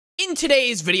In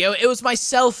today's video, it was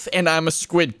myself and I'm a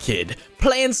Squid Kid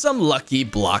playing some Lucky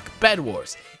Block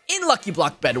Bedwars. In Lucky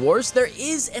Block Bedwars, there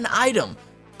is an item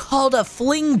called a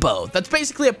fling bow. That's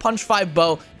basically a punch 5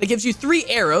 bow that gives you 3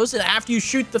 arrows, and after you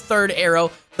shoot the 3rd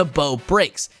arrow, the bow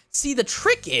breaks. See, the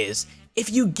trick is, if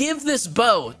you give this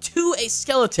bow to a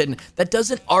skeleton that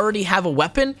doesn't already have a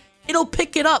weapon, it'll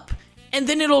pick it up, and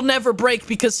then it'll never break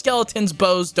because skeletons'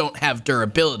 bows don't have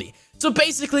durability. So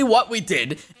basically what we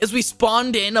did is we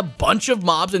spawned in a bunch of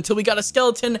mobs until we got a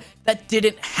skeleton that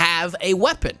didn't have a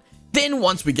weapon. Then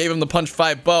once we gave him the punch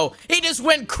 5 bow, he just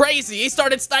went crazy. He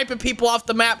started sniping people off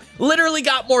the map, literally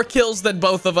got more kills than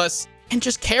both of us, and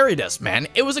just carried us, man.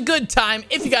 It was a good time.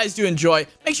 If you guys do enjoy,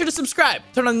 make sure to subscribe,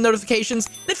 turn on the notifications,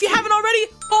 and if you haven't already,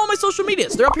 follow my social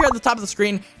medias. They're up here at the top of the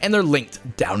screen, and they're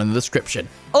linked down in the description.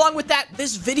 Along with that,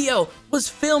 this video was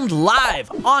filmed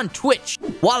live on Twitch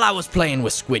while I was playing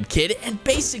with Squid Kid, and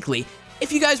basically,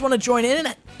 if you guys want to join in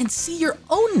and see your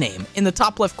own name in the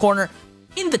top left corner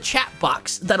in the chat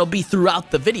box that'll be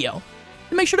throughout the video,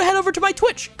 and make sure to head over to my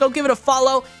Twitch. Go give it a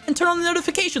follow and turn on the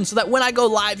notifications so that when I go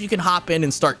live, you can hop in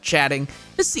and start chatting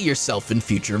to see yourself in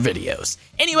future videos.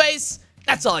 Anyways,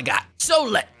 that's all I got. So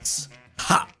let's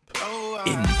hop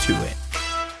into it.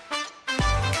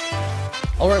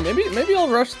 All right, maybe I'll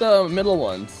rush the middle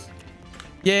ones.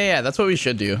 Yeah, that's what we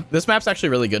should do. This map's actually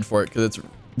really good for it because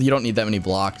you don't need that many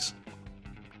blocks.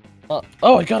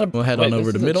 Oh, I got him. We'll head on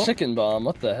over to middle. Chicken bomb.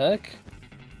 What the heck?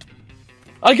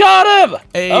 I got him!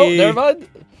 Hey. Oh, never mind.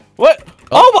 What?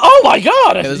 Oh my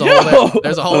god! Hey, there's a hole there.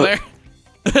 There's a hole there.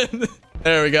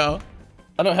 There we go.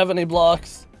 I don't have any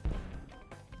blocks.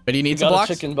 But do you need some blocks?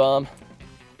 A chicken bomb.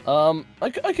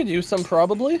 I could use some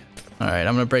probably. All right,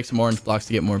 I'm gonna break some orange blocks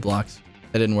to get more blocks.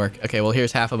 That didn't work. Okay, well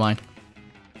here's half of mine.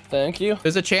 Thank you.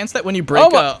 There's a chance that when you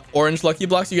break orange lucky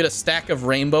blocks, you get a stack of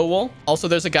rainbow wool. Also,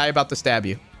 there's a guy about to stab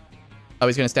you. Oh,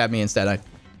 he's gonna stab me instead.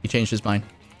 He changed his mind.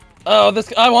 Oh,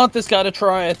 I want this guy to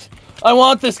try it. I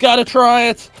want this guy to try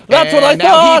it. That's what I now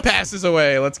thought. He passes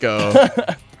away. Let's go.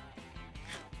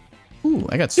 Ooh,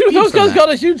 I got speed. Dude, those guys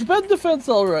got a huge bed defense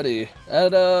already.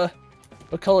 At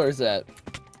what color is that?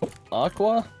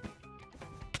 Aqua?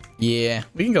 Yeah,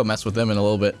 we can go mess with them in a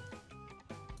little bit.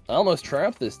 I almost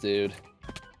trapped this dude.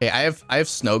 Hey, I have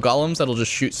snow golems that'll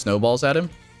just shoot snowballs at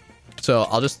him. So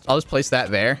I'll just place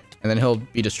that there, and then he'll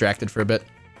be distracted for a bit.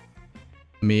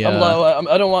 I'm low.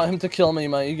 I don't want him to kill me.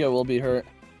 My ego will be hurt.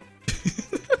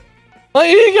 My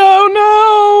ego,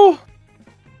 no!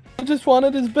 I just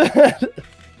wanted his bed.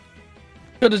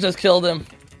 Could have just killed him.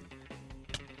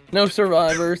 No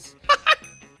survivors.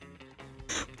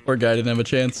 Poor guy didn't have a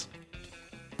chance.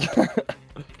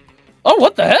 Oh,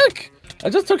 what the heck?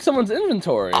 I just took someone's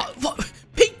inventory.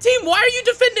 Pink team, why are you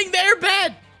defending their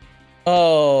bed?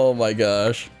 Oh my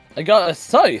gosh. I got a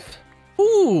scythe.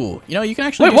 Ooh, you know, you can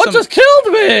actually Wait, what just killed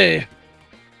me?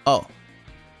 Oh.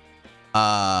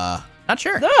 Not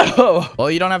sure. No.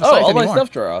 Well, you don't have a scythe anymore. All my stuff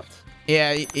dropped.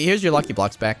 Yeah, here's your lucky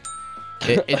blocks back.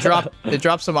 It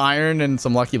dropped some iron and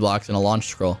some lucky blocks and a launch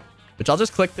scroll. Which I'll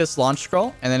just click this launch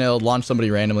scroll, and then it'll launch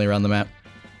somebody randomly around the map.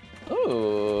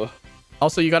 Oh.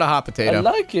 Also, you got a hot potato. I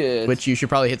like it. Which you should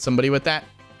probably hit somebody with that,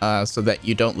 so that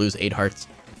you don't lose 8 hearts.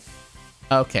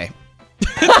 Okay.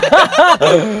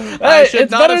 Hey,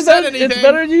 it's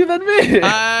better you than me.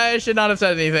 I should not have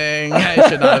said anything. I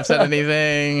should not have said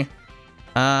anything.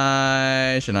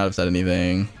 I should not have said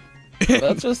anything.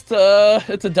 That's just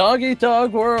it's a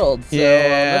dog-eat-dog world. So,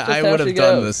 yeah, I would have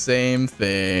done the same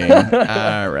thing.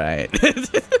 All right.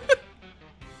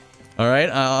 All right,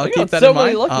 I'll keep that in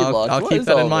mind. I'll keep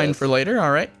that in mind for later.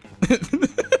 All right.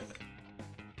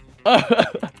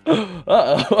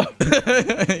 Uh-oh.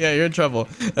 Yeah, you're in trouble.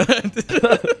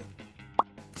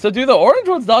 So do the orange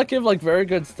ones not give like very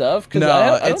good stuff?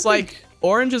 No, it's like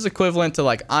orange is equivalent to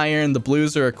like iron, the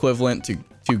blues are equivalent to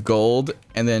gold,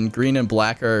 and then green and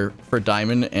black are for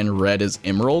diamond, and red is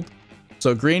emerald.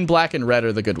 So green, black, and red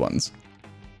are the good ones.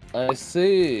 I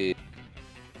see.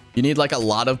 You need like a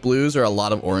lot of blues or a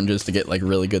lot of oranges to get like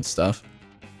really good stuff.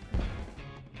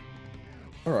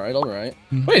 All right, all right.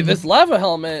 Wait, this lava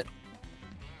helmet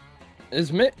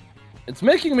is it's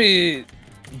making me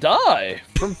die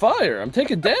from fire. I'm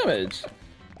taking damage.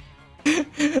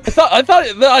 I thought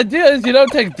the idea is you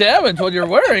don't take damage when you're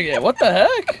wearing it. What the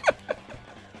heck?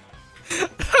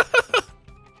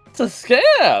 It's a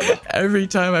scam. Every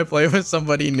time I play with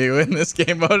somebody new in this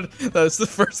game mode, that's the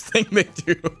first thing they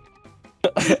do.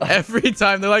 Every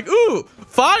time they're like, ooh,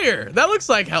 fire. That looks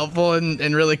like helpful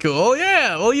and really cool.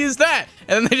 Yeah, we'll use that.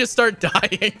 And then they just start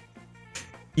dying.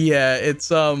 Yeah,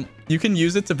 it's you can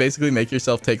use it to basically make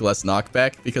yourself take less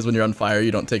knockback, because when you're on fire,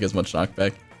 you don't take as much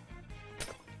knockback.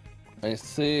 I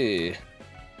see.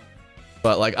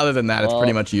 But like other than that, it's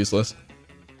pretty much useless.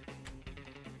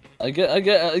 I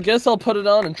guess I'll put it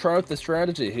on and try out the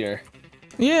strategy here.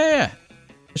 Yeah.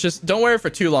 It's just don't wear it for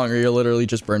too long or you'll literally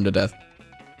just burn to death.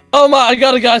 Oh my, I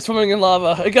got a guy swimming in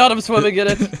lava. I got him swimming in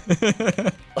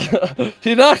it.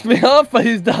 He knocked me off, but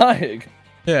he's dying.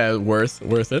 Yeah, worth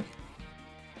it.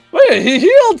 Wait, he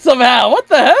healed somehow. What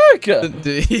the heck?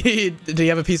 Did he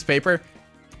have a piece of paper?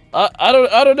 I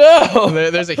don't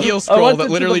know. There's a heal scroll that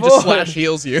literally just slash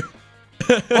heals you.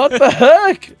 What the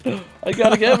heck? I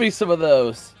gotta get me some of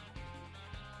those.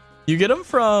 You get them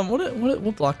from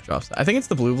what block drops that? I think it's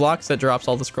the blue blocks that drops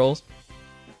all the scrolls.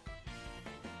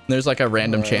 There's like a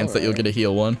random chance that you'll get a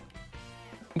heal one.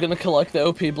 I'm gonna collect the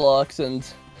OP blocks and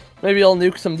maybe I'll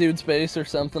nuke some dude's base or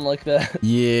something like that.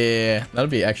 Yeah, that'd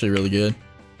be actually really good.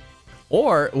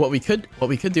 Or what we could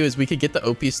do is we could get the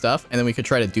OP stuff and then we could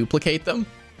try to duplicate them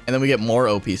and then we get more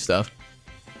OP stuff.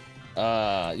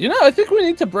 You know, I think we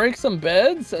need to break some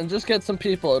beds and just get some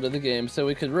people out of the game so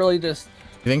we could really just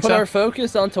put our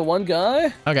focus onto one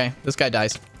guy. Okay, this guy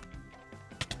dies.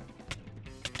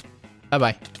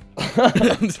 Bye-bye.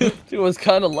 He was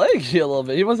kind of laggy a little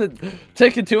bit. He wasn't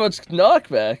taking too much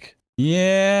knockback.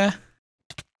 Yeah.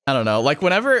 I don't know. Like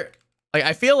whenever, like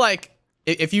I feel like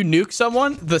if you nuke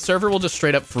someone, the server will just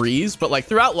straight up freeze. But like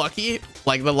throughout Lucky,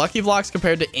 like the Lucky blocks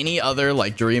compared to any other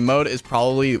like dream mode is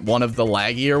probably one of the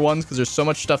laggier ones because there's so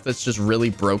much stuff that's just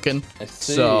really broken. I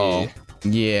see. So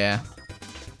yeah.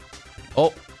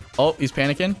 Oh, he's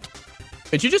panicking.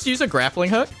 Did you just use a grappling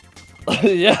hook?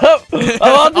 Yep. I'm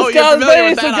on this guy's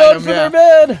base and going for their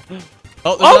bed.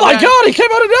 Oh my god, he came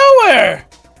out of nowhere!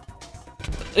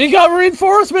 He got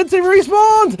reinforcements, he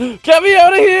respawned! Get me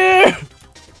out of here!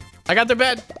 I got their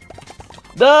bed.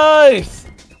 Nice!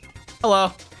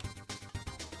 Hello.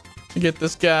 Get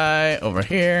this guy over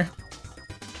here.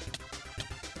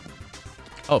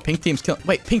 Oh, pink team's killing.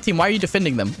 Wait, pink team, why are you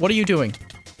defending them? What are you doing?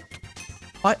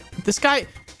 What? This guy...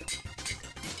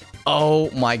 Oh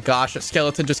my gosh, a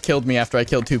skeleton just killed me after I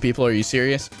killed 2 people. Are you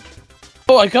serious?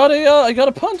 Oh, I got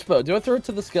a punch bow. Do I throw it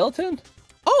to the skeleton?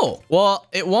 Oh, well,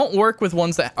 it won't work with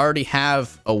ones that already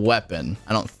have a weapon,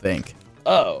 I don't think.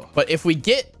 Oh. But if we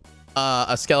get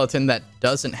a skeleton that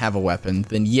doesn't have a weapon,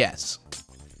 then yes.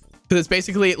 Because it's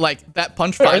basically like that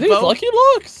punch 5 bow. Are these lucky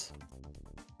blocks?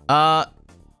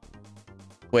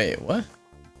 Wait, what?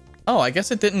 Oh, I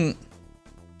guess it didn't.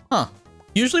 Huh.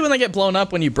 Usually when they get blown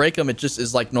up, when you break them, it just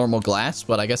is like normal glass,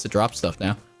 but I guess it drops stuff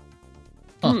now.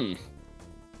 Huh.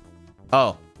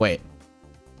 Oh, wait.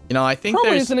 You know, I think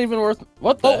probably there's... isn't even worth...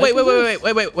 What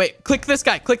the wait. Click this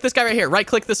guy. Click this guy right here.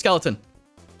 Right-click the skeleton.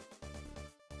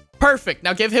 Perfect.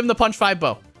 Now give him the punch 5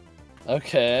 bow.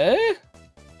 Okay.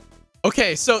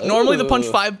 Okay, so normally the punch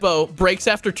 5 bow breaks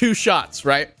after 2 shots,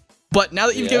 right? But now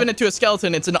that you've given it to a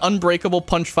skeleton, it's an unbreakable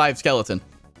punch 5 skeleton.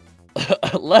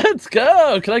 Let's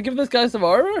go. Can I give this guy some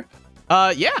armor?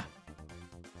 Yeah.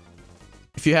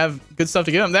 If you have good stuff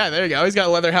to give him, there you go. He's got a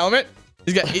leather helmet.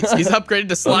 He's upgraded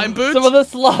to slime boots. Some of the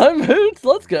slime boots.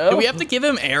 Let's go. Do we have to give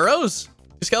him arrows?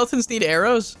 Do skeletons need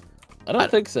arrows? I don't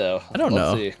think so. I don't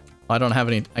know. See. I don't have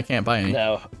any. I can't buy any.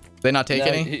 No. They not take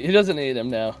any? He doesn't need them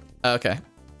now. Okay.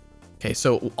 Okay,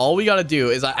 so all we gotta do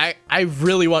is I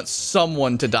really want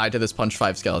someone to die to this punch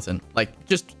 5 skeleton. Like,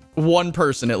 just one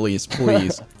person at least,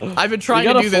 please. I've been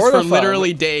trying to do this for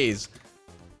literally days.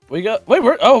 Wait,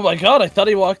 oh my god, I thought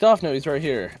he walked off. No, he's right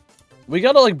here. We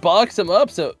gotta like box him up,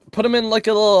 so put him in like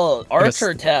a little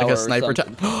archer tower. Like a sniper tower.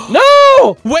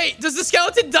 No! Wait, does the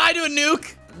skeleton die to a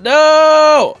nuke?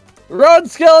 No! Run,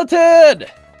 skeleton!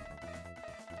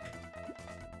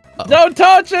 Don't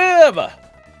touch him!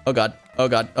 Oh god. Oh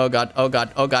god. Oh god. Oh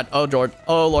god. Oh god. Oh Lord.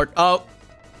 Oh Lord. Oh.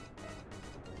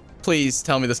 Please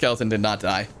tell me the skeleton did not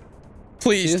die.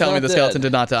 Please tell me the skeleton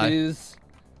did not die.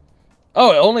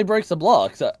 Oh, it only breaks the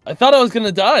blocks. I thought I was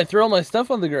gonna die. I threw all my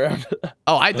stuff on the ground.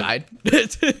 Oh, I died.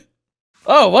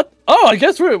 Oh, what? Oh, I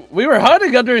guess we were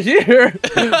hiding under here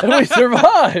and we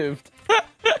survived.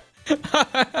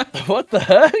 What the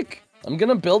heck? I'm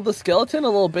gonna build the skeleton a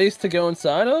little base to go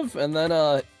inside of, and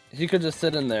then he could just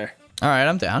sit in there. All right,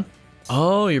 I'm down.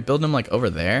 Oh, you're building them like over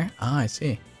there? Oh, I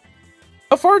see.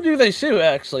 How far do they shoot,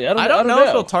 actually? I don't know if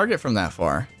it'll target from that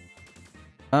far.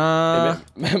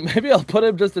 Maybe I'll put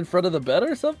him just in front of the bed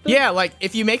or something? Yeah, like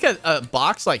if you make a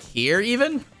box like here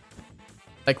even,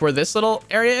 like where this little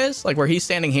area is, like where he's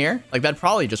standing here, like that'd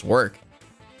probably just work.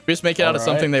 Just make it out of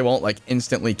something they won't like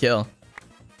instantly kill.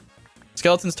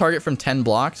 Skeletons target from 10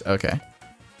 blocks? Okay.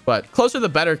 But closer the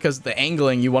better because the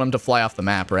angling, you want them to fly off the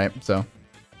map, right? So.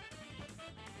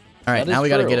 All right, now we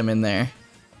got to get him in there.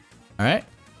 All right.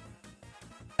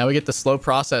 Now we get the slow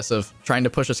process of trying to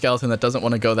push a skeleton that doesn't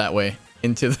want to go that way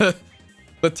into the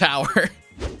the tower.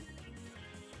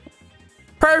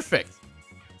 Perfect.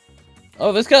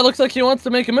 Oh, this guy looks like he wants to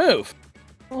make a move.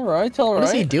 All right, all right. What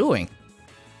is he doing?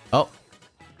 Oh.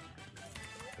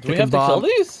 Do we have to kill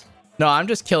these? No, I'm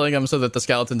just killing them so that the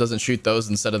skeleton doesn't shoot those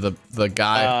instead of the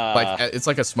guy. Like it's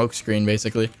like a smoke screen,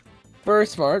 basically. Very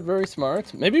smart, very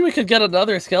smart. Maybe we could get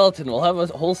another skeleton. We'll have a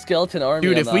whole skeleton army.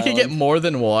 Dude, if we could get more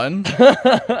than one,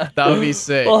 that would be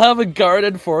sick. We'll have a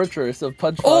guarded fortress of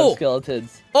punch 5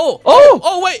 skeletons.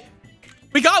 Oh, wait.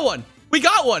 We got one. We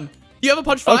got one. You have a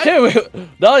punch 5? Okay,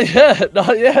 not yet,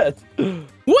 not yet.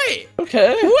 Wait.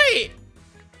 Okay. Wait.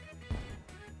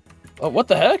 Oh, what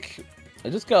the heck? I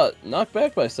just got knocked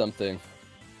back by something.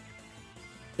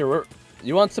 Here,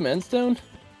 you want some endstone?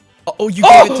 Oh, you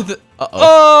gave it to the...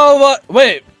 Oh, what?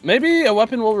 Wait, maybe a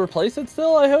weapon will replace it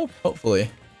still, I hope? Hopefully.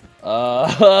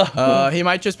 He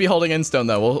might just be holding endstone,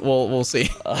 though. We'll see.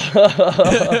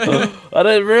 I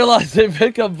didn't realize they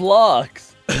pick up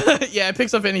blocks. Yeah, it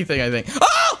picks up anything, I think.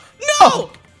 Oh, no!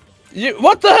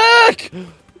 What the heck?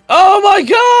 Oh, my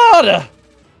God!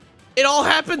 It all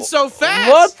happened so fast!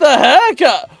 What the heck?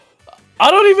 I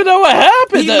don't even know what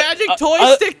happened. He magic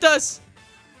toy sticked us.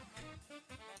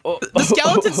 The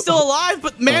skeleton's still alive,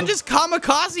 but man just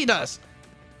kamikazed us.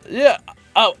 Yeah,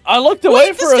 I looked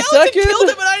away for a second. The skeleton killed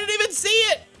him and I didn't even see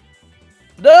it.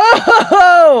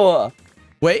 No!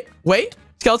 Wait.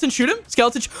 Skeleton, shoot him.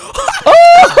 Skeleton.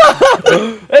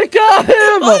 It got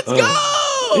him. Let's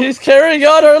go. He's carrying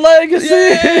on our legacy.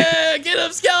 Yeah, get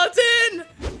him, skeleton.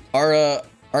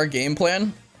 Our game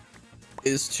plan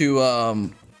is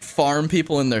to farm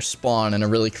people in their spawn in a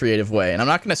really creative way. And I'm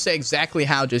not going to say exactly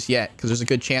how just yet, because there's a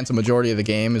good chance a majority of the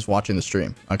game is watching the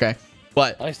stream, okay?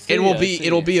 But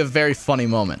it'll be a very funny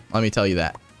moment, let me tell you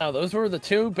that. Now, those were the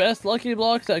 2 best lucky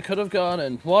blocks I could have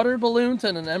gotten. Water balloons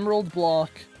and an emerald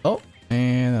block. Oh,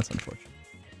 and that's unfortunate.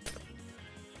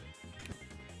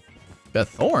 Got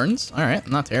thorns. All right,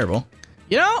 not terrible.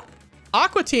 You know,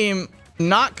 Aqua Team,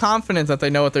 not confident that they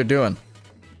know what they're doing.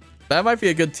 That might be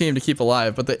a good team to keep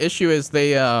alive, but the issue is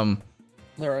they They're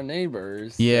our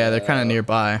neighbors. Yeah, they're kind of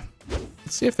nearby.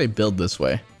 Let's see if they build this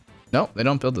way. Nope, they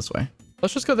don't build this way.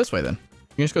 Let's just go this way then.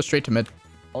 You can just go straight to mid.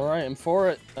 All right, I'm for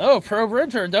it. Oh, Pro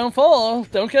Bridger, don't fall.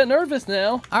 Don't get nervous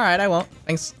now. All right, I won't.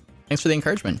 Thanks for the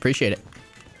encouragement. Appreciate it.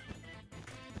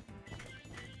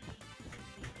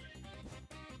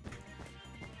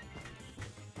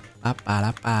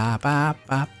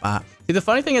 See, the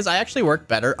funny thing is I actually work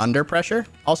better under pressure.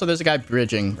 Also, there's a guy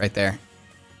bridging right there.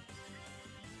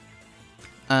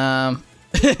 Got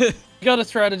a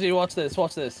strategy. Watch this.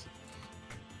 Watch this.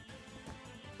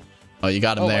 Oh, you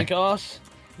got him there. Oh my gosh.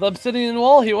 The obsidian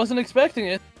wall. He wasn't expecting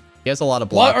it. He has a lot of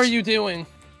blocks. What are you doing?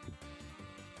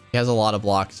 He has a lot of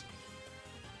blocks.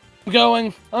 I'm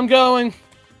going. I'm going.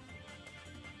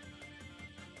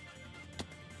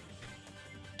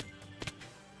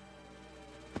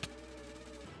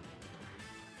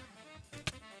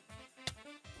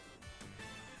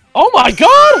 Oh my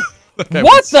god!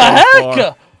 What the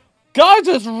heck? Guy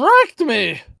just wrecked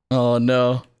me! Oh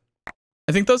no.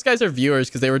 I think those guys are viewers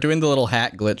because they were doing the little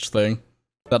hat glitch thing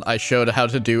that I showed how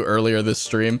to do earlier this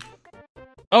stream.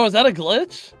 Oh, is that a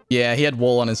glitch? Yeah, he had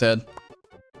wool on his head.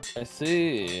 I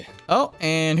see. Oh,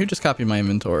 and who just copied my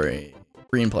inventory?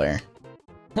 Green player.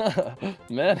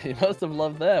 Man, he must have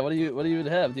loved that. What do you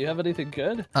have? Do you have anything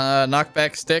good?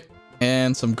 Knockback stick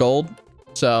and some gold.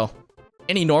 So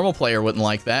any normal player wouldn't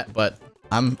like that, but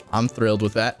I'm thrilled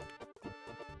with that.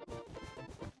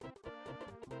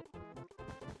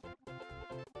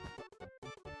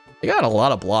 They got a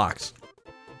lot of blocks.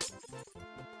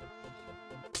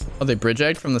 Oh, they bridge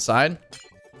egged from the side?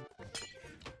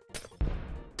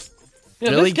 Yeah,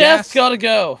 really, this gas gotta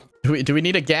go. Do we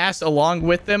need a gas along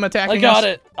with them attacking us? I got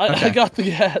it. I got the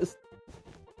gas.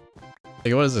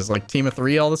 Like, what is this, like team of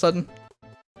 3 all of a sudden?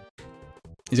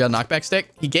 He's got a knockback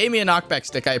stick? He gave me a knockback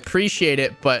stick. I appreciate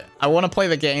it, but I want to play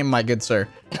the game, my good sir.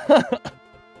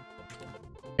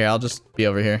 Here, I'll just be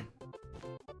over here.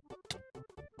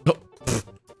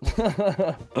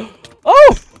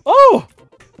 Oh! Oh!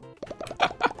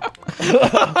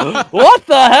 What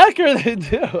the heck are they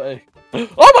doing?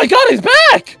 Oh my god, he's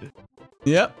back!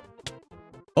 Yep.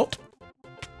 Oh.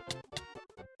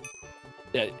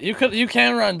 Yeah, you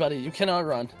can run, buddy. You cannot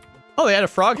run. Oh, they had a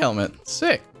frog helmet.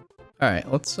 Sick. All right,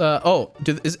 let's oh,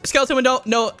 is skeleton window?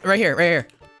 No, right here, right here.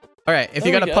 All right, if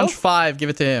you got a punch 5, give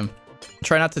it to him.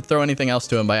 Try not to throw anything else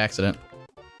to him by accident.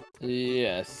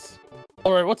 Yes.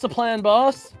 All right, what's the plan,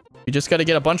 boss? You just got to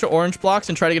get a bunch of orange blocks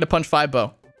and try to get a punch 5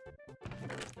 bow.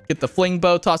 Get the fling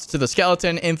bow, toss it to the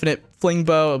skeleton, infinite fling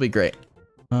bow. It'll be great.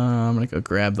 I'm gonna go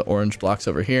grab the orange blocks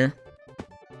over here.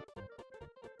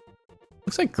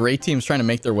 Looks like gray team's trying to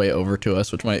make their way over to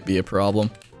us, which might be a problem.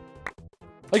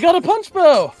 I got a punch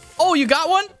bow. Oh, you got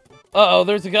one? Uh-oh,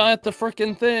 there's a guy at the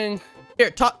frickin' thing. Here,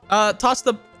 toss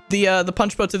the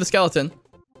punch bow to the skeleton.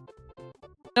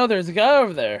 No, there's a guy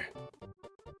over there.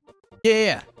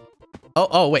 Yeah.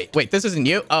 Oh, wait, this isn't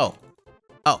you? Oh.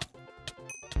 I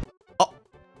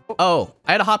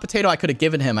had a hot potato I could have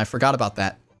given him. I forgot about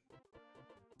that.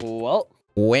 Well.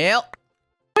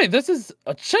 Wait, this is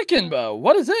a chicken bow.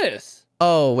 What is this?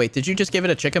 Oh, wait, did you just give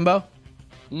it a chicken bow?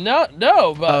 No,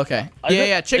 but... Okay.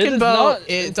 Yeah, chicken bow,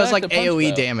 it does like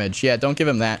AoE damage. Yeah, don't give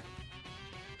him that.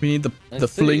 We need the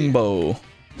fling bow.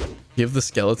 Give the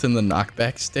skeleton the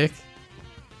knockback stick.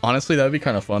 Honestly, that would be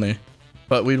kind of funny.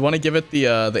 But we'd want to give it the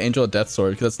Angel of Death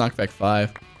sword, because that's knockback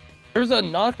 5. There's a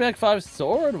knockback 5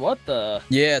 sword? What the?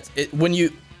 Yeah, when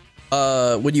you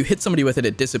hit somebody with it,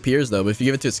 it disappears though. But if you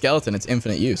give it to a skeleton, it's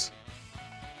infinite use.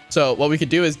 So what we could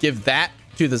do is give that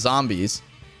to the zombies,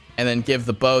 and then give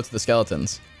the bow to the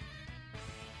skeletons.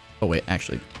 Oh wait,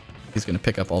 actually, he's gonna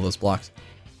pick up all those blocks.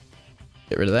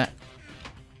 Get rid of that.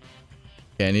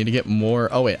 Okay, I need to get more.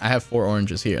 Oh wait, I have 4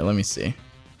 oranges here. Let me see.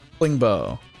 Fling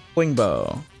bow, fling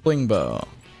bow, fling bow.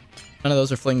 None of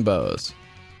those are fling bows.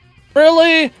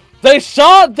 Really? They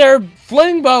shot their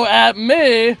fling bow at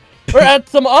me, or at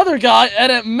some other guy,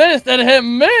 and it missed and hit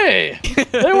me.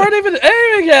 They weren't even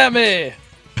aiming at me.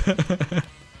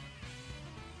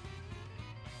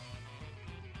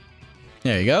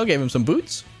 There you go. Gave him some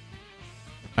boots.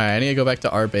 All right, I need to go back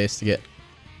to our base to get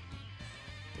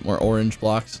more orange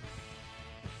blocks.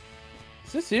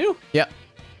 Is this you? Yep.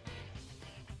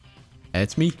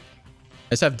 It's me. I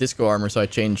just have disco armor, so I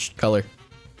changed color.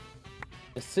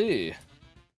 I see.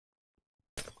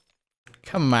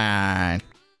 Come on.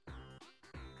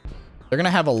 They're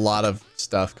gonna have a lot of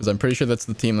stuff, because I'm pretty sure that's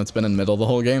the team that's been in middle the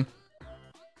whole game.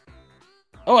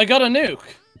 Oh, I got a nuke.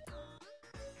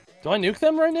 Do I nuke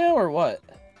them right now, or what?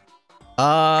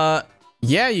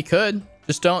 Yeah, you could.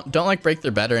 Just don't like break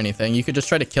their bed or anything. You could just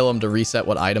try to kill them to reset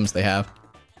what items they have.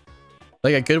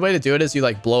 Like a good way to do it is you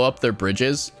like blow up their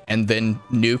bridges and then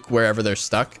nuke wherever they're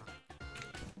stuck.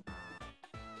 And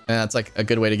that's like a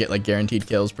good way to get like guaranteed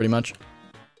kills pretty much.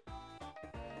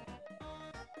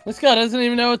 This guy doesn't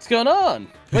even know what's going on.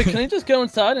 Wait, can he just go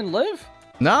inside and live?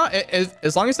 No,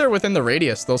 as long as they're within the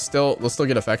radius, they'll still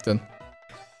get affected.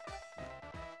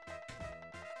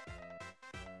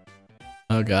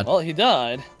 Oh god. Well, he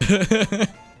died.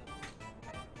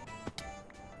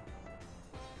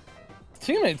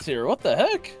 Teammates here, what the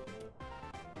heck?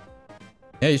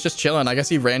 Yeah, he's just chilling. I guess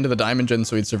he ran to the diamond gen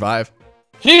so he'd survive.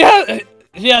 He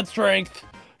had strength.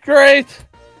 Great.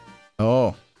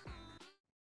 Oh.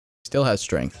 Still has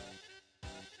strength.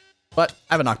 But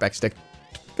I have a knockback stick.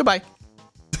 Goodbye.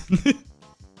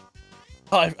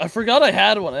 Oh, I forgot I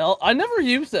had one. I never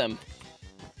used them.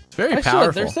 It's very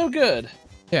powerful. They're so good.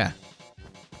 Yeah.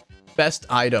 Best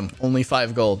item. Only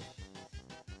 5 gold.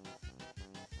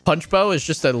 Punch bow is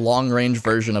just a long-range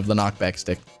version of the knockback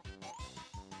stick.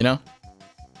 You know?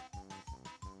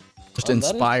 Just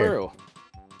inspired. That is true.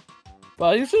 But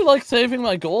I usually like saving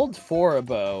my gold for a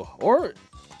bow. Or,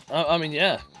 I mean,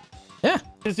 yeah. Yeah.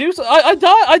 Usually, I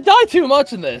die too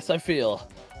much in this, I feel.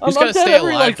 You just gotta stay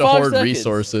alive to hoard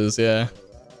resources, yeah.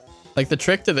 Like, the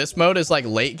trick to this mode is, like,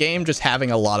 late game, just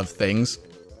having a lot of things.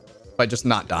 By just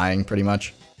not dying, pretty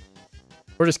much.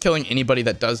 Or just killing anybody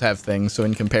that does have things, so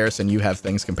in comparison, you have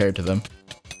things compared to them.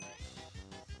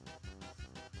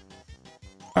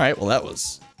 Alright, well, that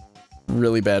was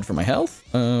really bad for my health.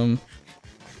 We're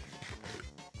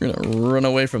gonna run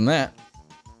away from that.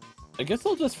 I guess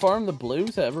I'll just farm the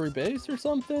blues at every base or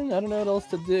something. I don't know what else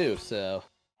to do, so...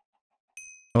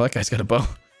 Oh, that guy's got a bow.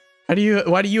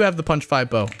 Why do you have the punch 5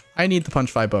 bow? I need the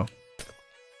punch 5 bow.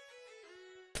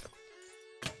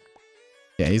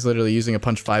 Yeah, he's literally using a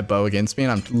punch 5 bow against me,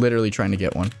 and I'm literally trying to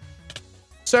get one.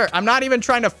 Sir, I'm not even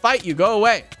trying to fight you. Go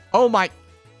away. Oh my...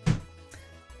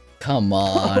 Come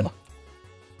on.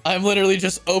 I'm literally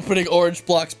just opening orange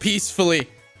blocks peacefully.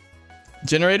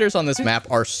 Generators on this map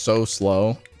are so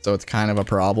slow, so it's kind of a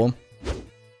problem.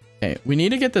 Okay, we need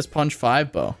to get this punch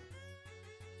 5 bow.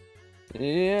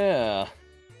 Yeah.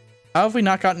 How have we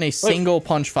not gotten a single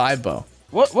punch 5 bow?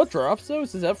 What drops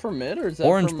those? Is that for mid or is that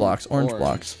orange blocks? Orange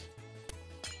blocks.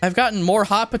 I've gotten more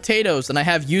hot potatoes than I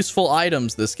have useful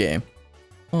items this game.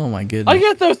 Oh my goodness. I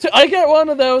get those too. I get one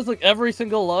of those like every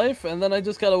single life, and then I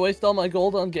just gotta waste all my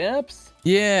gold on gaps.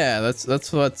 Yeah, that's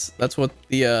what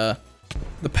the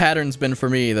pattern's been for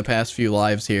me the past few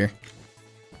lives here.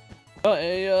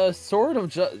 A sword of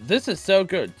justice. This is so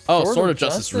good. Sword of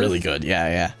justice is really good.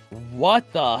 Yeah.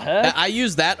 What the heck? I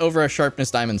use that over a sharpness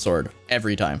diamond sword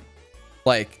every time.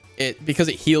 Like because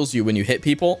it heals you when you hit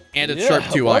people, and it's Yeah, sharp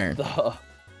 2 what iron. the-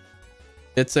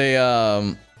 It's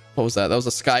a what was that? That was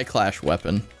a Sky Clash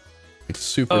weapon. Like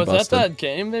super Oh, is busted. that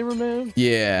game they removed?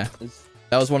 Yeah. Is-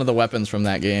 That was one of the weapons from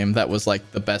that game. That was like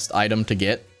the best item to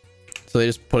get. So they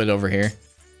just put it over here.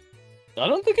 I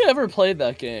don't think I ever played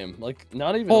that game. Like,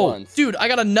 not even Oh, once. dude, I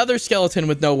got another skeleton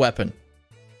with no weapon.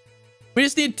 We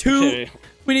just need 2. Okay.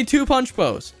 We need 2 punch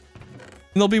bows. And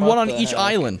there'll be What one on the each heck?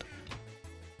 island.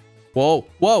 Whoa,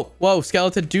 whoa, whoa,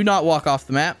 skeleton, do not walk off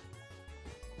the map.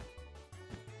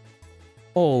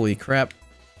 Holy crap.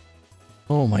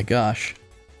 Oh my gosh.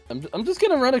 I'm just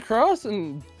gonna run across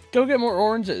and go get more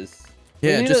oranges.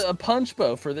 Yeah, we need just a punch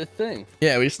bow for this thing.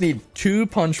 yeah, we just need 2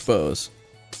 punch bows.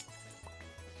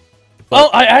 Oh,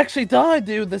 I actually died,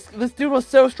 dude. This dude was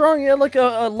so strong. He had like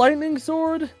a lightning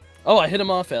sword. Oh, I hit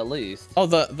him off at least. Oh,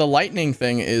 the lightning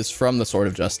thing is from the Sword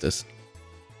of Justice.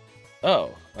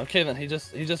 Oh, okay then. He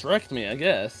just wrecked me, I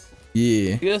guess.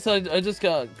 Yeah. I guess I just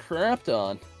got crapped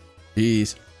on.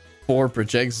 Jeez. 4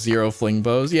 projects, 0 fling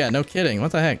bows. Yeah, no kidding.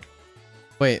 What the heck?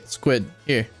 Wait, Squid.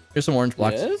 Here's some orange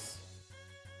blocks. Yes.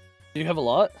 Do you have a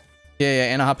lot, Yeah,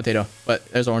 and a hot potato. But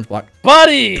there's orange block.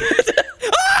 buddy?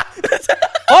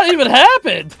 What even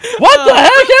happened? What the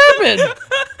heck happened?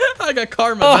 I got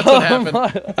karma. That's what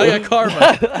happened. I got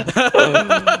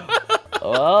karma.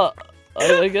 Well,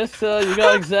 I guess you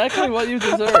got exactly what you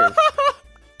deserve.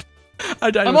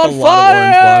 I died I'm with on a lot of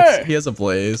orange fire! blocks. He has a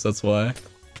blaze. That's why.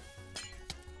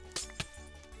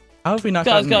 How have we not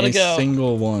Guy's gotten a gotta go.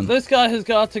 single one? This guy has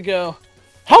got to go.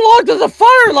 How long does a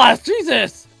fire last?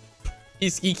 Jesus!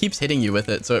 He keeps hitting you with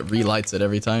it, so it relights it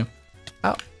every time.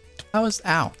 How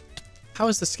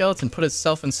has the skeleton put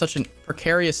itself in such a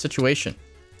precarious situation?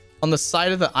 On the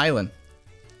side of the island.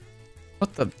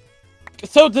 What the?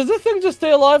 So does this thing just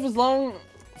stay alive as long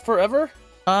forever?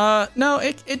 No,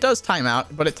 it does time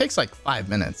out, but it takes like 5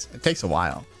 minutes. It takes a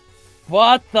while.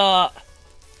 What the?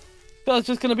 That's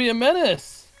just gonna be a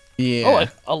menace. Yeah.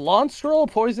 Oh, a launch scroll,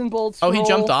 poison bolt scroll. Oh, he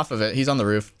jumped off of it. He's on the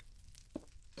roof.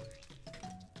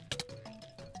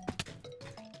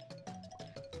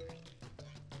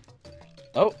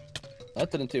 Oh,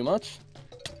 that didn't do much.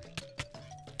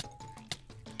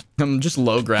 I'm just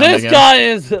low grounding This him. guy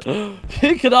is...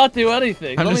 He cannot do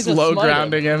anything. I'm Let me just low smite him.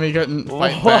 grounding him. He couldn't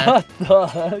fight What back. the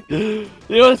heck?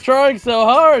 He was trying so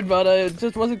hard, but it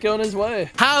just wasn't going his way.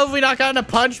 How have we not gotten a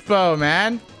punch bow,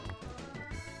 man?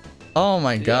 Oh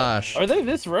my gosh. Are they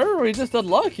this rare, or are we just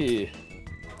unlucky?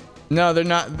 No, they're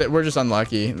not. We're just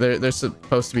unlucky. They're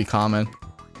supposed to be common.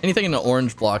 Anything in the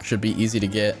orange block should be easy to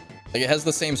get. Like, it has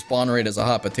the same spawn rate as a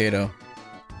hot potato.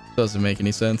 Doesn't make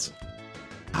any sense.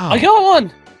 Oh. I got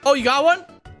one! Oh, you got one?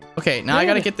 Okay, now I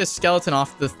gotta Yeah. get this skeleton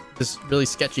off this really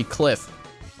sketchy cliff.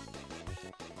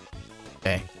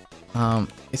 Okay. Hey,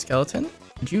 skeleton?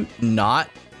 Could you not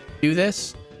do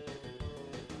this?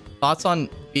 Thoughts on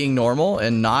being normal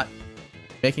and not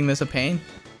making this a pain?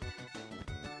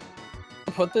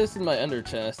 Put this in my ender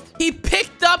chest. He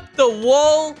picked up the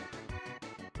wool!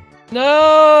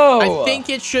 No! I think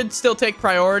it should still take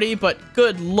priority, but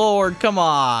good lord, come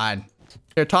on.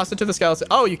 Here, toss it to the skeleton.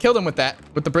 Oh, you killed him with that,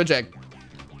 with the bridge egg.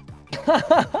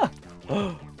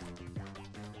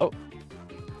 Oh.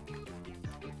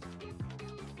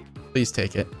 Please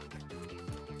take it.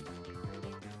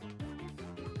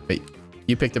 Wait,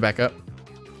 you picked it back up?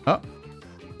 Oh.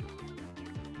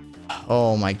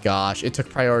 Oh my gosh, it took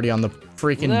priority on the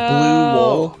freaking blue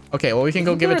wool. Okay, well, we can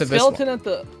go give it to this one. skeleton at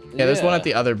the... Yeah, there's one at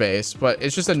the other base, but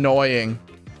it's just annoying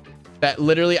that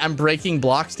literally I'm breaking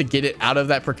blocks to get it out of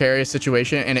that precarious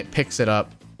situation, and it picks it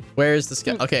up. Where is the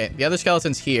skeleton? Okay, the other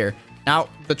skeleton's here. Now,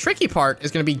 the tricky part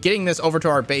is going to be getting this over to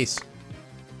our base.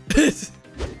 He's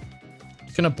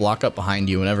going to block up behind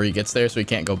you whenever he gets there, so he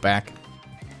can't go back.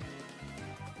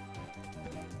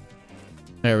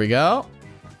 There we go.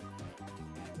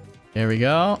 There we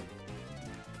go.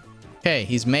 Okay,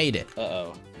 he's made it.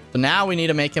 Uh-oh. So now we need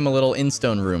to make him a little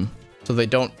in-stone room so they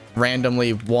don't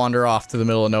randomly wander off to the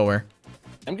middle of nowhere.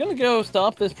 I'm gonna go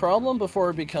stop this problem before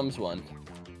it becomes one.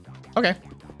 Okay.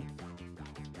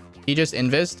 He just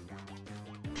invised.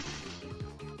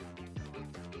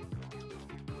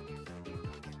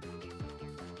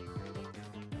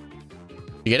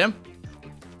 You get him?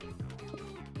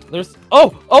 There's...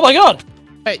 Oh! Oh my god!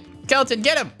 Hey, skeleton,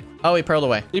 get him! Oh, he pearled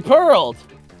away. He pearled!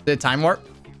 Did it time warp?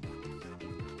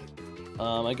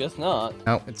 I guess not.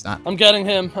 No, it's not. I'm getting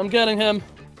him. I'm getting him.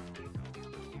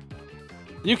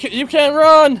 You can't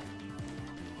run!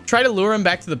 Try to lure him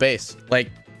back to the base.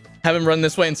 Like, have him run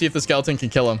this way and see if the skeleton can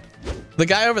kill him. The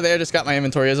guy over there just got my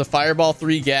inventory. He has a fireball,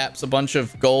 3 gaps, a bunch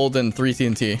of gold, and 3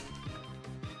 TNT.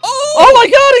 Oh my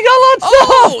god, he got launched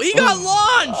off! Oh, he got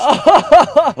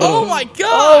launched! Oh my gosh!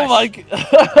 Oh my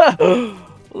god!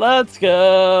 Let's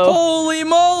go! Holy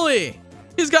moly!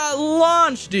 He's got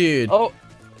launched, dude! Oh,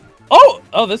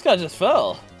 this guy just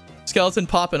fell. Skeleton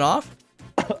popping off?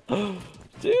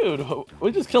 Dude,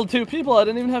 we just killed 2 people. I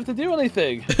didn't even have to do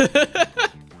anything.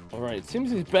 Alright,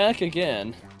 seems he's back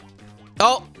again.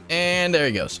 Oh, and there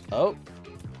he goes. Oh.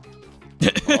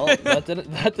 Well,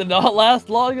 that did not last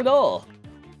long at all.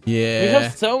 Yeah. We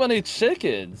have so many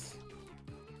chickens.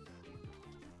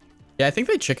 Yeah, I think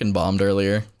they chicken bombed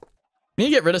earlier. We need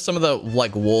to get rid of some of the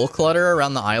like wool clutter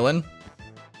around the island.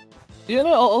 You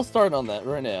know, I'll start on that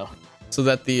right now. So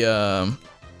that the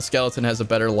skeleton has a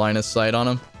better line of sight on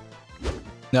him.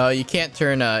 No, you can't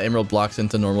turn emerald blocks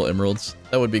into normal emeralds.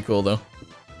 That would be cool though.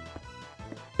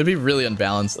 It'd be really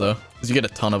unbalanced though, because you get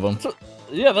a ton of them.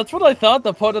 Yeah, that's what I thought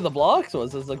the point of the blocks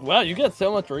was. It's like, wow, you get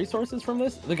so much resources from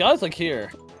this. The guy's like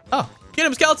here. Oh, get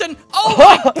him, skeleton! Oh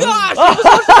my gosh! He was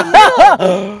left in the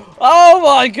middle! Oh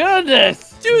my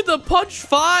goodness! Dude, the punch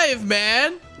 5,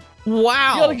 man!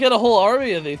 Wow. You gotta get a whole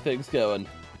army of these things going.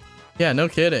 Yeah, no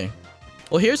kidding.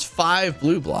 Well, here's 5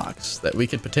 blue blocks that we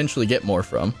could potentially get more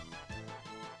from.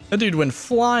 That dude went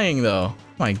flying though.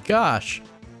 My gosh.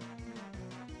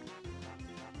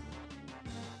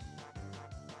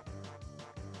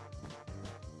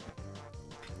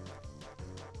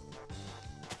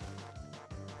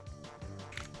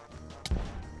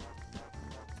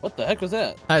 What the heck was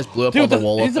that? I just blew up all the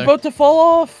wool up he's there. about to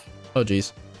fall off. Oh,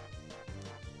 jeez.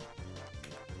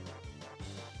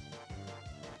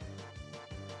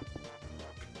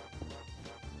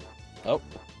 Oh.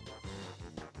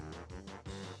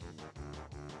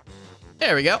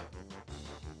 There we go. All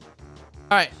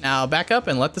right, now back up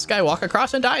and let this guy walk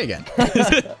across and die again.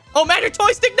 Oh, magic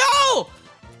toy stick, no!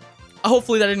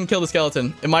 Hopefully that didn't kill the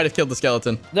skeleton. It might have killed the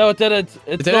skeleton. No, it didn't.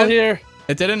 It's still here.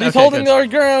 It didn't? He's Okay, holding good. our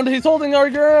ground. He's holding our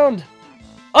ground.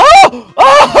 Oh!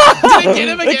 Oh! Did it get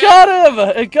him again? It got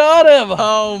him. It got him.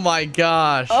 Oh my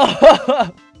gosh.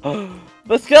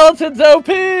 The skeleton's OP.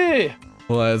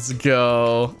 Let's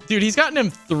go. Dude, he's gotten him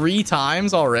 3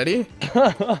 times already?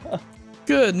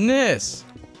 Goodness.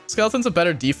 Skeleton's a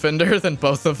better defender than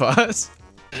both of us.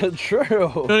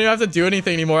 True. Don't even have to do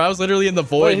anything anymore. I was literally in the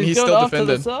void and he's going still off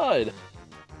defended. to the side.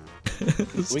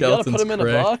 The We gotta put him in a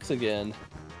correct. box again.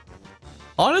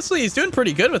 Honestly, he's doing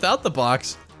pretty good without the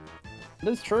box.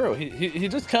 That's true. He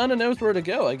just kind of knows where to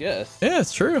go, I guess. Yeah,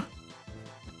 it's true.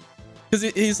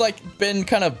 Because he's like been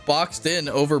kind of boxed in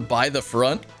over by the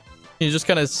front. He's just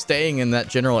kind of staying in that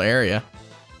general area.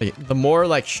 Like, the more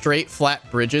like straight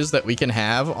flat bridges that we can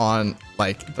have on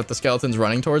like that the skeleton's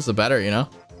running towards, the better, you know?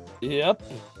 Yep.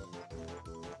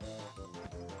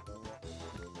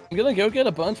 I'm gonna go get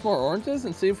a bunch more oranges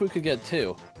and see if we could get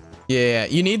 2. Yeah,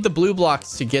 you need the blue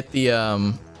blocks to get the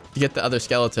other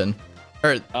skeleton.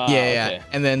 Or yeah, okay.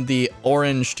 and then the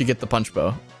orange to get the punch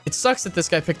bow. It sucks that this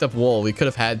guy picked up wool. We could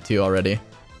have had 2 already.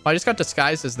 Oh, I just got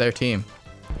disguised as their team.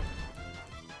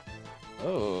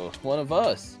 Oh, one of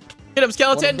us. Get him,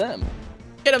 skeleton! One of them.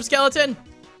 Get him, skeleton!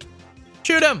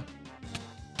 Shoot him!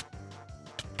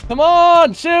 Come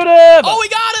on, shoot him! Oh, we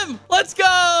got him! Let's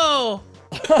go!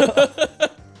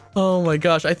 Oh my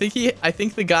gosh, I think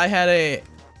the guy had a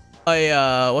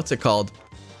what's it called?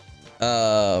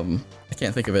 I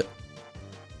can't think of it.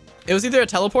 It was either a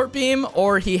teleport beam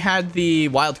or he had the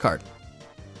wild card.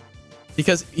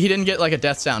 Because he didn't get like a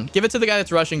death sound. Give it to the guy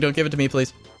that's rushing. Don't give it to me,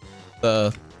 please.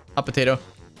 The hot potato.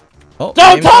 Oh,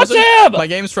 don't touch him! My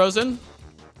game's frozen.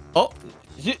 Oh,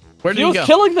 where did he go? He was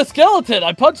killing the skeleton.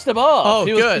 I punched him off. Oh,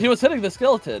 good. He was hitting the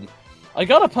skeleton. I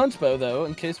got a punch bow though,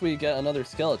 in case we get another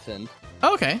skeleton.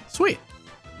 Okay, sweet.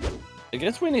 I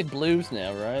guess we need blues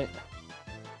now, right?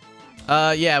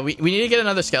 Yeah, we need to get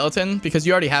another skeleton because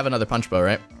you already have another punch bow,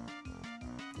 right?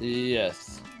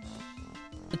 Yes.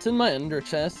 It's in my ender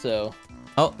chest, so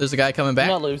Oh, there's a guy coming back.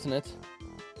 I'm not losing it.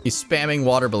 He's spamming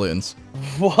water balloons.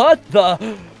 What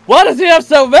the? Why does he have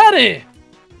so many?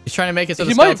 He's trying to make it so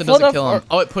the He might skeleton flood doesn't up kill him. our-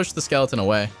 Oh, it pushed the skeleton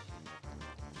away.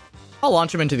 I'll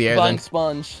launch him into the air Buying then.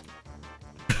 sponge.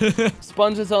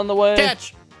 Sponge is on the way.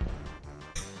 Catch!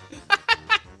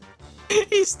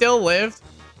 He still lived.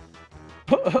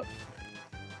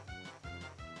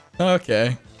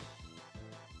 Okay.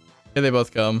 Here they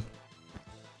both come.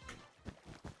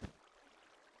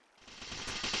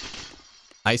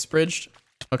 Ice bridged?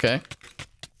 Okay.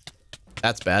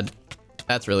 That's bad.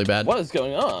 That's really bad. What is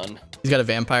going on? He's got a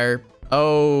vampire.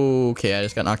 Oh, okay, I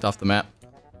just got knocked off the map.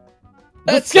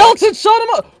 The skeleton shot him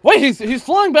up. Wait, he's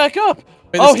flying back up. Wait,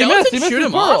 the Oh, he skeleton missed. He missed shoot the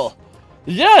him pearl. off?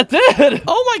 Yeah, it did.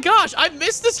 Oh my gosh, I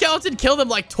missed the skeleton kill them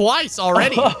like twice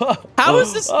already. How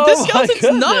is this? Oh This my skeleton's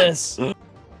goodness. nuts.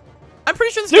 I'm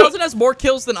pretty sure the skeleton has more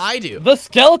kills than I do. The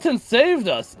skeleton saved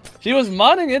us. She was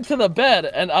mining into the bed,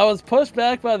 and I was pushed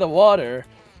back by the water,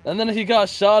 and then he got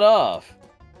shot off.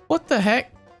 What the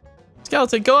heck?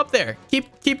 Skeleton, go up there.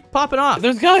 Keep popping off.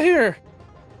 There's a guy here.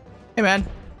 Hey, man.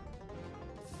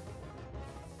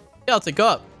 Skeleton, go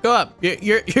up. Go up.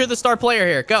 You're the star player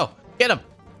here. Go. Get him.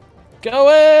 Go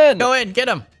in. Go in. Get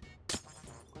him.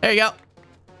 There you go.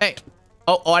 Hey.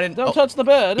 Oh, I didn't. Don't touch the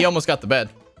bed. He almost got the bed.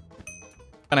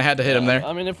 And I had to hit him there.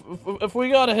 I mean, if we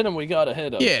gotta hit him, we gotta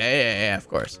hit him. Yeah, of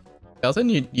course.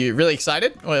 Skeleton, you really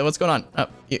excited? Wait, what's going on? Oh,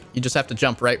 you just have to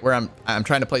jump right where I'm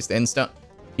trying to place the end stone.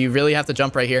 You really have to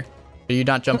jump right here. Are you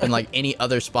not jumping like any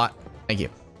other spot? Thank you.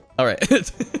 All right.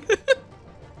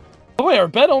 Oh wait, our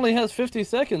bed only has 50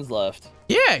 seconds left.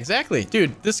 Yeah, exactly.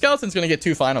 Dude, this skeleton's gonna get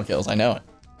 2 final kills. I know it.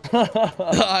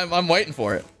 I'm waiting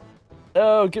for it.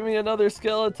 Oh, give me another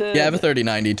skeleton. Yeah, I have a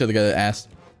 3090 to the guy that asked.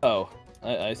 Oh,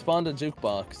 I spawned a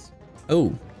jukebox.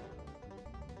 Oh.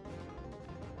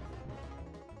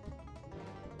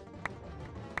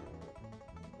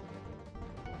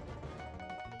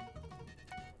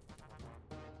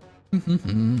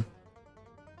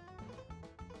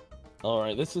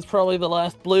 Alright, this is probably the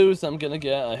last blues I'm gonna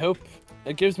get. I hope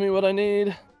it gives me what I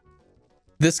need.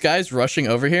 This guy's rushing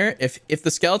over here. If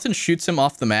the skeleton shoots him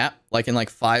off the map, like in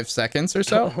like 5 seconds or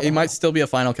so, he might still be a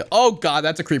final kill. Oh god,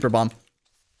 that's a creeper bomb.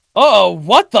 Oh,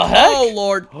 what the heck? Oh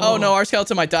lord. Oh no, our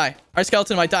skeleton might die. Our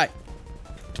skeleton might die.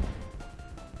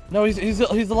 No, he's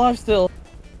alive still.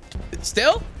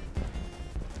 Still?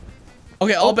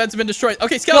 Okay, all beds have been destroyed.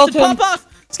 Okay, skeleton, pop off!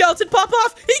 Skeleton, pop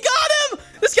off! He got him!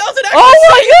 The skeleton actually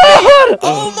Oh my god!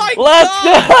 Oh my Let's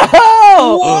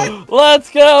god! go!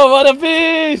 Let's go! What a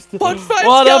beast! Punch 5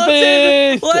 what skeleton!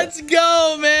 a beast! Let's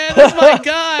go, man! That's my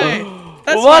guy!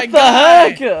 That's what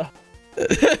my guy!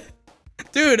 Heck?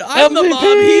 Dude, I'm the MVP.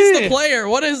 mob, he's the player.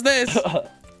 What is this?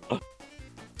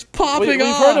 It's popping We've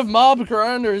off. heard of mob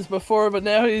grinders before, but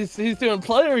now he's doing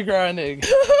player grinding.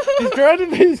 He's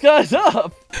grinding these guys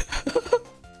up.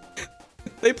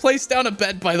 They placed down a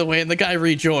bed, by the way, and the guy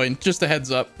rejoined. Just a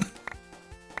heads up.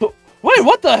 Wait,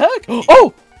 what the heck?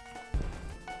 Oh!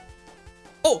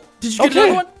 Oh, did you get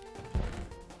another one?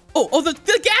 Oh,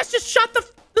 the gas just shot the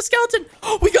skeleton.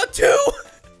 Oh, we got 2.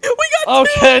 We got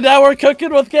 2. Okay, now we're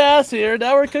cooking with gas here.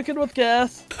 Now we're cooking with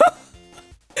gas.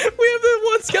 We have the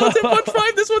one skeleton punch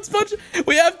 5. This one's punch.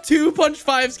 We have 2 punch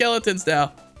 5 skeletons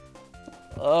now.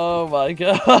 Oh my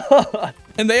god.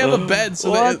 And they have a bed,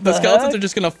 so the skeletons are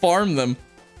just gonna farm them.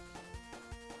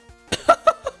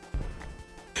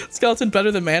 Skeleton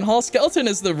better than Manhole? Skeleton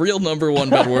is the real #1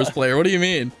 Bedwars player. What do you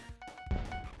mean?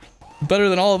 Better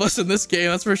than all of us in this game,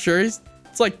 that's for sure. It's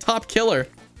like top killer.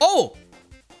 Oh!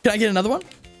 Can I get another one?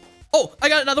 Oh, I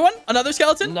got another one. Another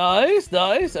skeleton. Nice.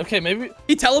 Okay, maybe...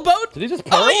 He teleboat? Did he just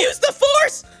pearl? Oh, he used the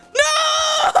force!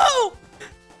 No!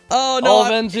 Oh, no. I'll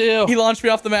avenge you. He launched me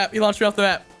off the map.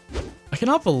 I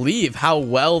cannot believe how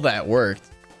well that worked.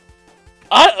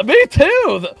 Me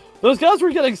too! Those guys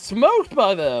were getting smoked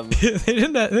by them. They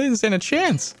didn't stand a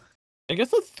chance. I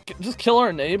guess let's just kill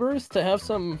our neighbors to have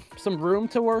some room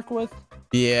to work with.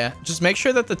 Yeah, just make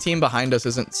sure that the team behind us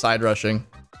isn't side rushing,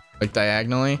 like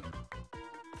diagonally.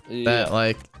 Yeah. That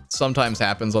like sometimes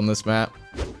happens on this map.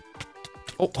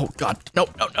 Oh god, no!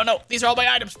 These are all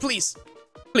my items, please,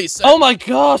 sir. Oh my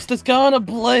gosh, this guy on a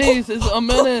blaze is a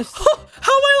menace.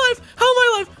 How am I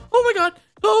alive?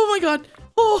 Oh my god!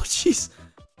 Oh jeez.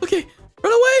 Okay,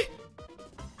 run away.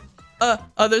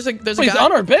 There's a Wait, guy. he's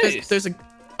on our base. There's a.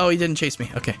 Oh, he didn't chase me.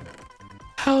 Okay.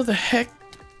 How the heck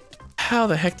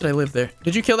did I live there?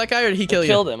 Did you kill that guy or did he kill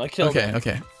you? I killed him.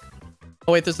 Okay.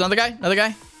 Oh wait, there's another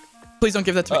guy. Please don't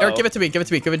give that to me. Or give it to me.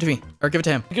 Or give it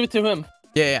to him. Give it to him.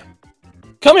 Yeah.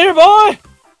 Come here, boy!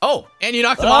 Oh, and you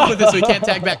knocked him off with this, so he can't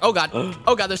tag back. Oh god,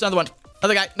 there's another one.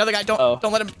 Another guy. Don't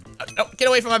let him. No, get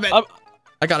away from my bed.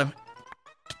 I got him.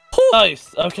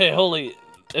 Nice. Okay, holy.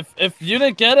 If you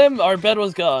didn't get him, our bed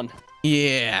was gone.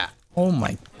 Yeah. Oh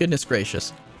my goodness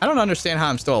gracious. I don't understand how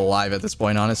I'm still alive at this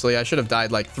point, honestly. I should have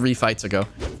died like 3 fights ago.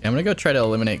 Yeah, I'm gonna go try to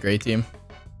eliminate Gray Team.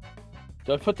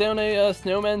 Do I put down a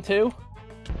snowman too?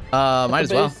 Might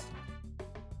as well.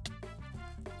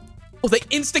 Oh, they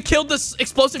insta-killed the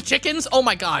explosive chickens? Oh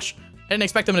my gosh. I didn't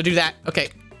expect them to do that. Okay,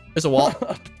 there's a wall.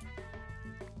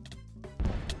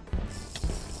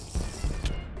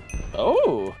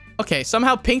 Oh. Okay,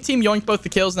 somehow Pink Team yoinked both the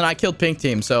kills, and I killed Pink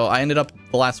Team, so I ended up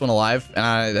the last one alive,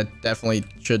 and that definitely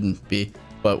shouldn't be,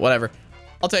 but whatever.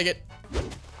 I'll take it.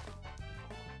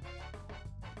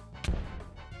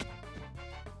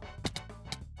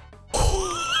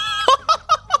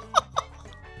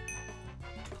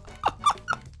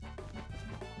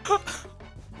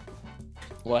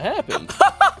 What happened?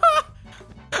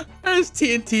 His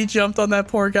TNT jumped on that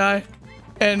poor guy,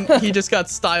 and he just got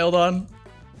styled on.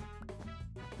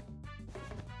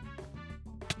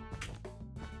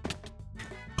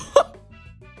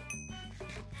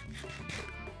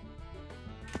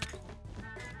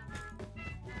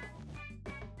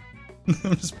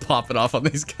 I'm just popping off on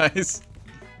these guys.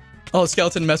 Oh,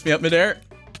 skeleton messed me up midair.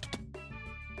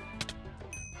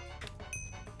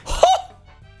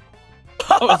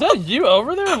 Oh, is that you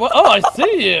over there? What? Oh, I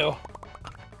see you.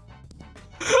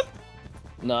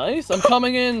 Nice. I'm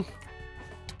coming in.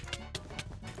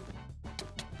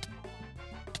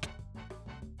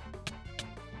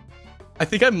 I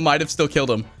think I might have still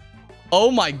killed him. Oh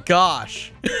my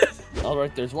gosh. All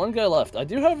right, there's one guy left. I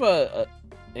do have a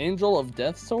Angel of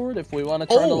Death sword if we want to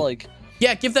try to like.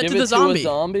 Yeah, give that to the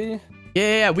zombie.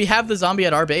 Yeah, we have the zombie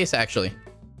at our base actually.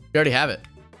 We already have it.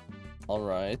 All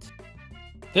right.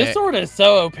 This sword is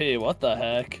so OP. What the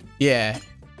heck? Yeah.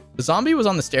 The zombie was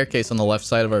on the staircase on the left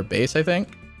side of our base, I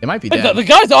think. It might be dead. The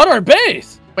guy's on our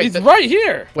base. Wait, he's right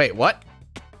here. Wait, what?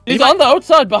 He's on the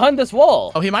outside behind this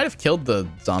wall. Oh, he might have killed the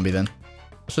zombie then.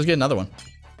 Let's just get another one.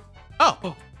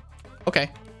 Oh. Okay.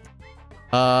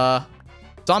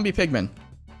 Zombie pigman.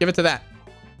 Give it to that.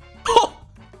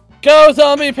 Go,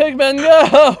 zombie pigman,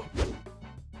 go!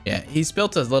 Yeah, he's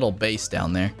built a little base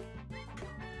down there.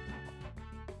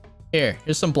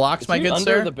 Here's some blocks, my good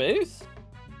sir. Under the base?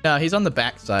 No, he's on the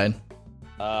back side.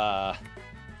 Hey,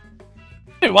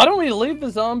 why don't we leave the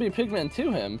zombie pigman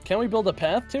to him? Can we build a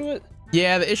path to it?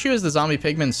 Yeah, the issue is the zombie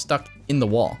pigman's stuck in the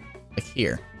wall, like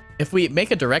here. If we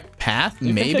make a direct path,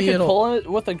 maybe it'll pull it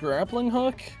with a grappling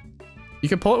hook. You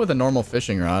can pull it with a normal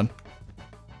fishing rod.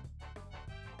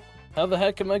 How the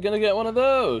heck am I gonna get one of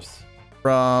those?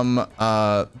 From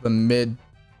the mid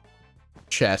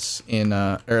chests in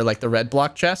or like the red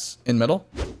block chests in middle.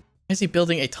 Is he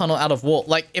building a tunnel out of wool?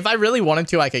 Like if I really wanted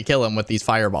to, I could kill him with these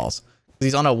fireballs.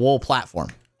 He's on a wool platform.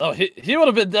 Oh, he would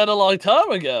have been dead a long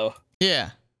time ago.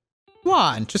 Yeah. Come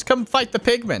on, just come fight the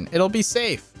pigman. It'll be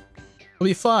safe. It'll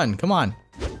be fun. Come on.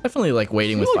 Definitely like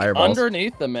waiting with fireballs.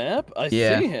 Underneath the map? I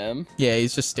see him. Yeah,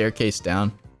 he's just staircase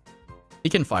down. He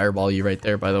can fireball you right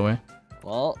there, by the way.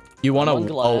 Well, you want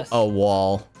a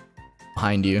wall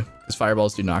behind you, because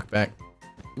fireballs do knockback.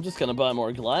 I'm just gonna buy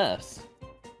more glass.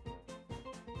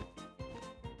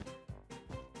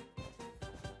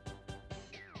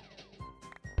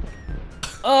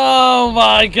 Oh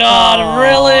my god,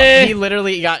 really? He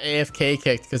literally got AFK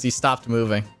kicked because he stopped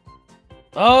moving.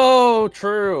 Oh,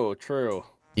 true.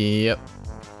 Yep.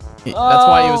 That's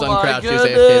why he was uncrouched. He was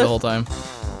AFK the whole time.